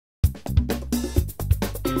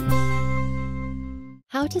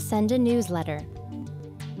How to send a newsletter.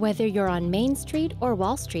 Whether you're on Main Street or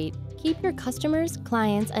Wall Street, keep your customers,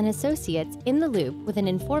 clients, and associates in the loop with an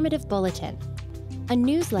informative bulletin. A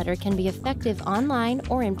newsletter can be effective online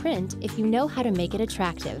or in print if you know how to make it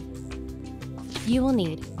attractive. You will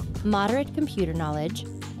need moderate computer knowledge,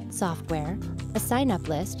 software, a sign-up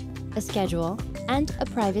list, a schedule, and a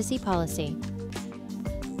privacy policy.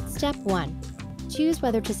 Step 1. Choose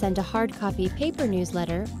whether to send a hard copy paper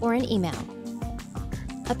newsletter or an email.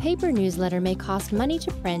 A paper newsletter may cost money to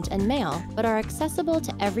print and mail, but are accessible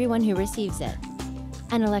to everyone who receives it.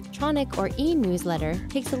 An electronic or e-newsletter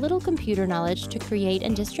takes a little computer knowledge to create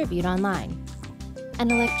and distribute online.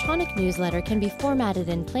 An electronic newsletter can be formatted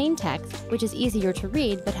in plain text, which is easier to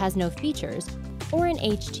read but has no features, or in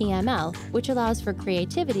HTML, which allows for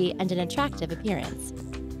creativity and an attractive appearance.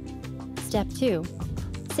 Step 2.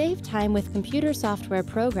 Save time with computer software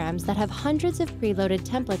programs that have hundreds of preloaded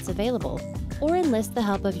templates available, or enlist the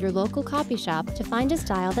help of your local copy shop to find a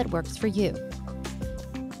style that works for you.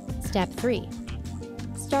 Step 3.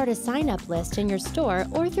 Start a sign-up list in your store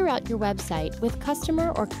or throughout your website with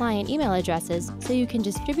customer or client email addresses so you can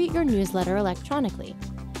distribute your newsletter electronically.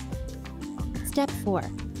 Step 4.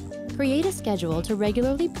 Create a schedule to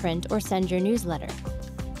regularly print or send your newsletter.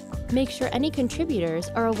 Make sure any contributors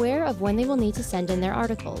are aware of when they will need to send in their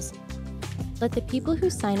articles. Let the people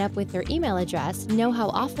who sign up with their email address know how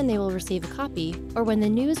often they will receive a copy or when the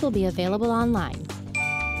news will be available online.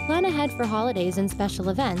 Plan ahead for holidays and special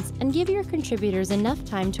events and give your contributors enough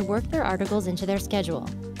time to work their articles into their schedule.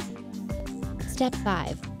 Step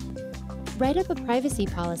 5. Write up a privacy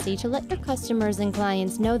policy to let your customers and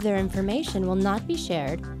clients know their information will not be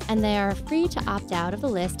shared and they are free to opt out of the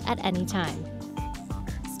list at any time.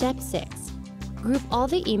 Step 6. Group all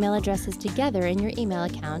the email addresses together in your email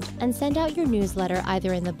account and send out your newsletter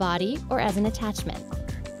either in the body or as an attachment.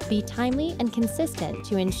 Be timely and consistent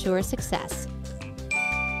to ensure success.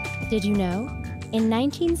 Did you know? In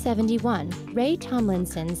 1971, Ray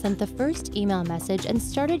Tomlinson sent the first email message and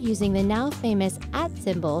started using the now famous @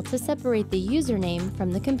 symbol to separate the username from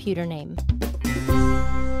the computer name.